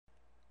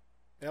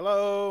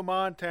Hello,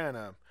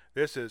 Montana.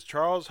 This is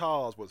Charles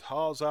Halls with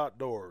Halls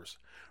Outdoors,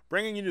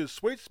 bringing you the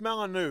sweet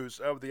smelling news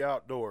of the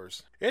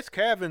outdoors. It's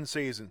calving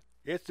season.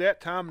 It's that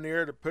time of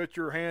year to put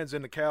your hands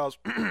in the cows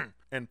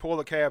and pull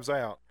the calves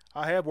out.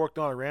 I have worked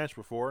on a ranch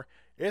before.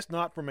 It's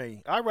not for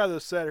me. I'd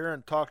rather sit here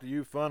and talk to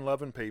you fun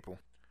loving people.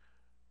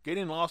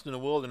 Getting lost in the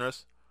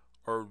wilderness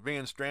or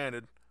being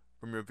stranded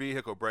from your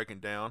vehicle breaking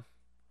down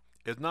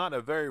is not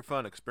a very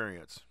fun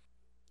experience.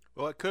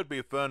 Well, it could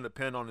be fun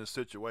depending on the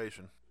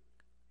situation.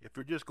 If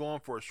you're just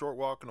going for a short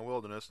walk in the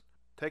wilderness,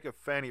 take a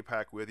fanny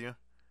pack with you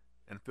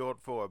and fill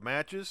it full of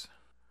matches,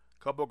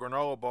 a couple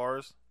granola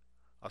bars,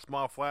 a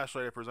small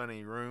flashlight if there's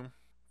any room,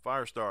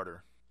 fire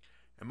starter,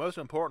 and most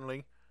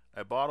importantly,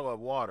 a bottle of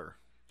water.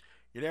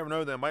 You never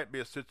know, there might be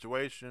a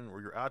situation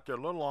where you're out there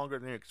a little longer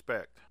than you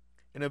expect.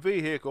 In a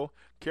vehicle,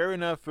 carry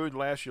enough food to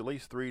last you at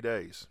least 3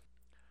 days.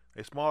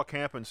 A small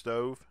camping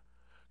stove,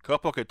 a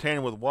couple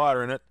containers with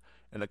water in it,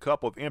 and a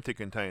couple of empty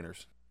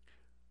containers.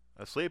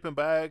 A sleeping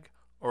bag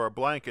or a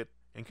blanket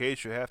in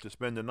case you have to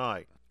spend the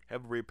night.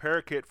 Have a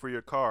repair kit for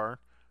your car,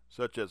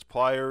 such as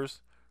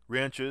pliers,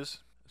 wrenches,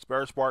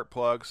 spare spark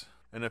plugs,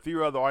 and a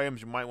few other items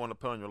you might want to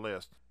put on your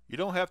list. You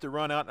don't have to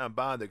run out and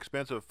buy the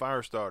expensive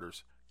fire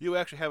starters. You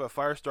actually have a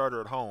fire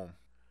starter at home.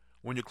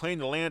 When you clean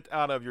the lint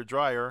out of your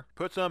dryer,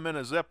 put some in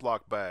a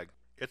Ziploc bag.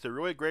 It's a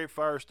really great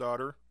fire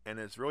starter, and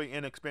it's really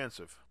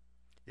inexpensive.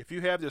 If you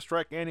have the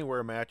Strike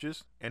Anywhere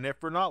matches, and if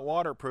they're not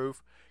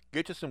waterproof,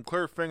 get you some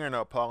clear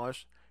fingernail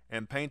polish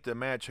and paint the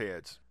match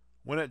heads.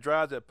 When it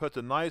dries, it puts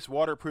a nice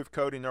waterproof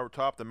coating over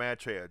top the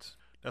match heads.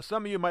 Now,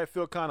 some of you might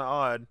feel kind of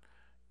odd,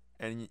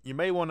 and you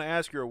may want to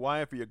ask your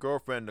wife or your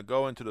girlfriend to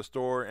go into the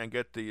store and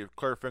get the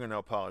clear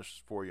fingernail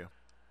polish for you.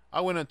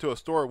 I went into a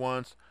store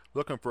once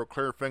looking for a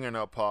clear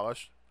fingernail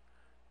polish,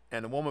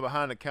 and the woman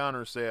behind the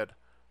counter said,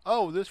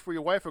 "Oh, this for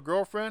your wife or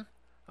girlfriend?"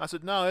 I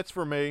said, "No, it's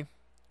for me."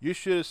 You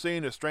should have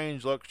seen the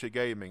strange look she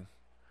gave me.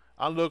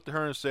 I looked at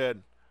her and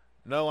said,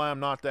 "No, I am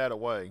not that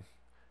away."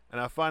 And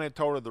I finally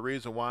told her the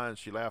reason why, and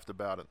she laughed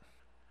about it.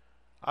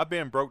 I've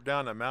been broke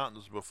down in the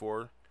mountains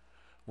before.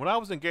 When I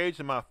was engaged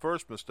in my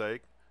first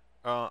mistake,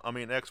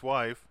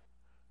 ex-wife,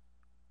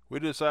 we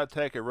decided to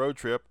take a road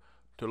trip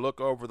to look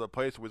over the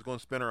place we was going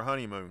to spend our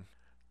honeymoon.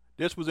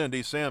 This was in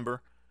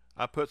December.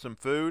 I put some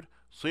food,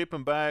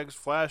 sleeping bags,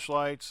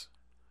 flashlights,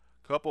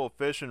 a couple of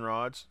fishing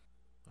rods,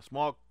 a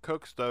small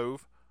cook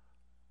stove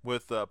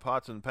with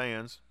pots and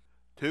pans,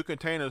 2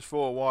 containers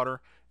full of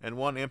water, and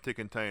 1 empty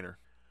container.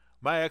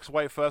 My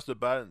ex-wife fussed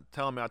about it and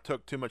telling me I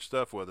took too much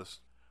stuff with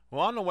us.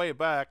 Well, on the way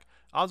back,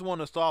 I was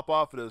wanting to stop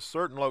off at a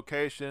certain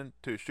location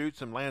to shoot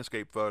some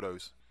landscape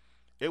photos.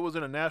 It was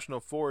in a national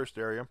forest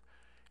area,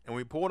 and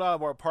we pulled out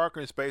of our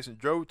parking space and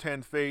drove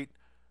 10 feet.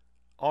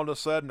 All of a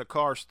sudden, the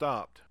car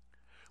stopped.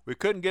 We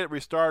couldn't get it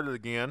restarted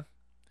again.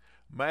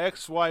 My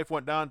ex-wife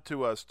went down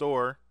to a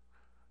store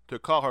to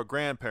call her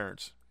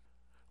grandparents.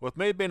 With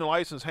me being a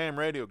licensed ham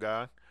radio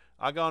guy,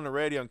 I got on the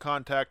radio and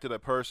contacted a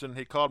person.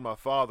 He called my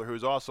father,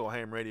 who's also a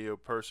ham radio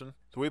person.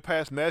 So we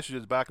passed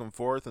messages back and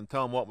forth and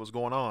told him what was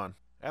going on.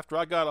 After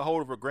I got a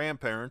hold of her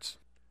grandparents,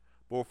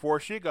 before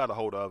she got a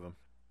hold of him.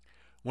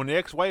 When the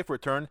ex-wife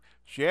returned,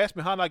 she asked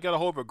me how did I get a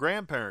hold of her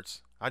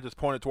grandparents. I just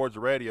pointed towards the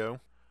radio.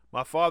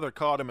 My father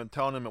called him and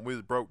told him that we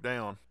was broke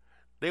down.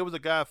 There was a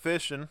guy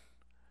fishing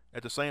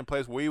at the same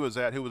place we was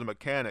at who was a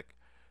mechanic.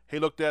 He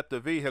looked at the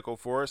vehicle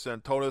for us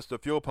and told us the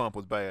fuel pump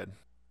was bad.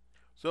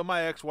 So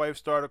my ex-wife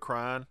started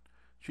crying.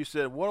 She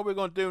said, "What are we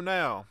going to do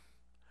now?"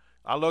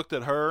 I looked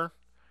at her,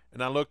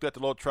 and I looked at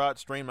the little trout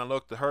stream. I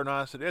looked at her, and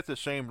I said, "It's a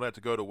shame to let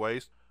it go to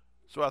waste."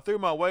 So I threw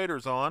my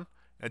waders on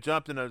and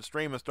jumped into the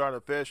stream and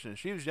started fishing.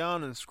 She was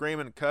yelling and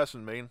screaming and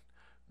cussing me. And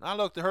I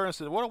looked at her and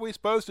said, "What are we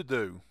supposed to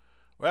do?"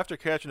 Well, after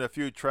catching a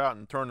few trout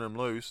and turning them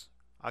loose,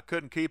 I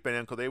couldn't keep any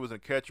because they was in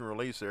the catch and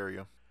release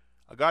area.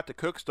 I got the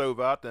cook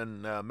stove out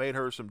and made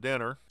her some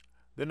dinner.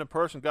 Then the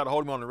person got a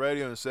hold of me on the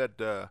radio and said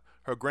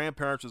her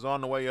grandparents was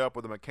on the way up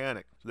with a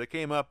mechanic. So they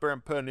came up there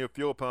and put a new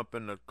fuel pump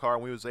in the car,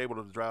 and we was able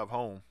to drive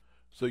home.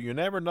 So you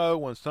never know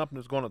when something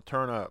is going to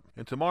turn up.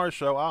 In tomorrow's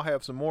show, I'll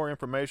have some more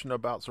information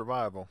about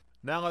survival.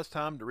 Now it's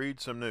time to read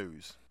some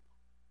news.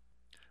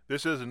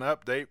 This is an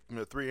update from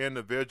the 3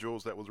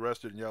 individuals that was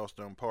arrested in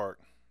Yellowstone Park.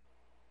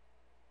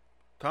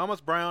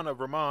 Thomas Brown of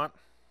Vermont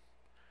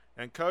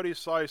and Cody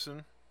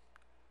Sison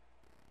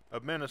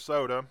of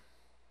Minnesota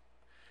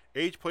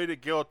each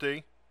pleaded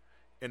guilty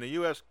in the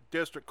U.S.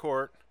 District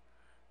Court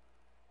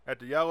at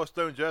the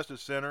Yellowstone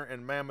Justice Center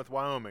in Mammoth,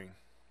 Wyoming.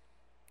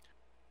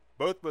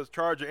 Both was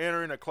charged of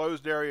entering a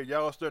closed area of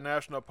Yellowstone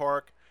National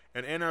Park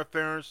and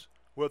interference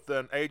with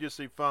an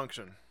agency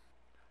function.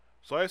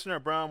 Sison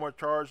and Brown were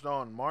charged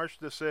on March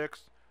the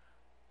 6th,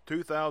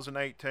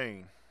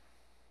 2018.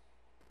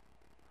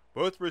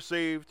 Both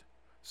received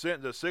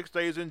sentenced to 6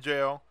 days in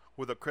jail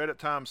with a credit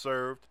time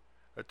served,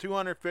 a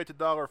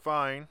 $250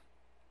 fine,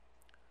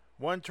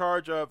 1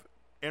 charge of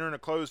entering a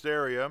closed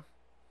area,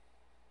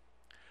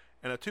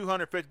 and a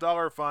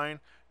 $250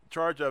 fine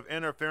charge of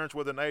interference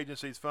with an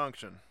agency's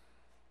function.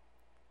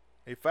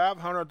 A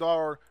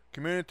 $500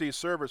 community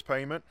service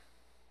payment,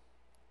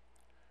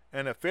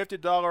 and a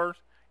 $50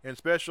 in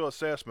special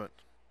assessment.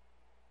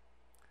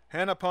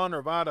 Hannah Ponder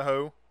of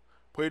Idaho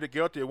pleaded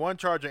guilty of one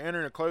charge of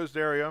entering a closed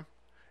area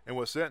and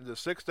was sentenced to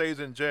 6 days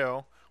in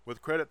jail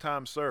with credit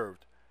time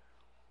served.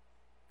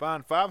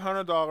 Fined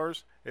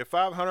 $500, a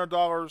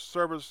 $500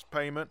 service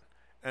payment,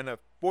 and a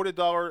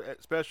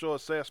 $40 special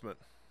assessment.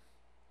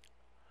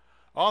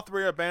 All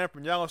three are banned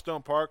from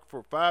Yellowstone Park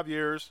for 5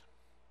 years,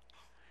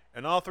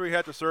 and all three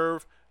had to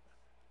serve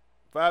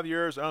 5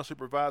 years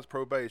unsupervised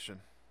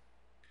probation.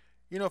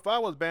 You know, if I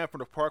was banned from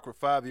the park for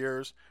 5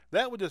 years,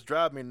 that would just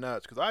drive me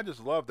nuts, because I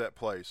just love that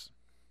place.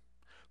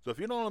 So if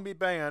you don't want to be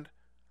banned,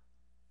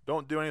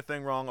 don't do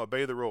anything wrong,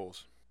 obey the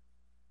rules.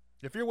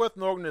 If you're with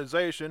an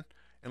organization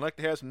and like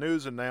to have some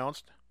news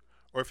announced,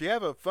 or if you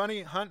have a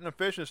funny hunting and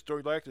fishing story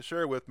you'd like to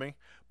share with me,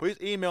 please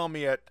email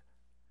me at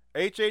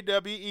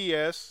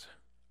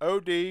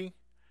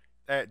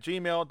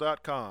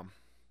hawesod@gmail.com.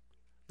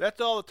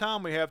 That's all the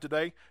time we have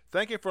today.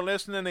 Thank you for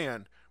listening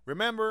in.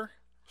 Remember,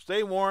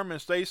 stay warm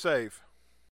and stay safe.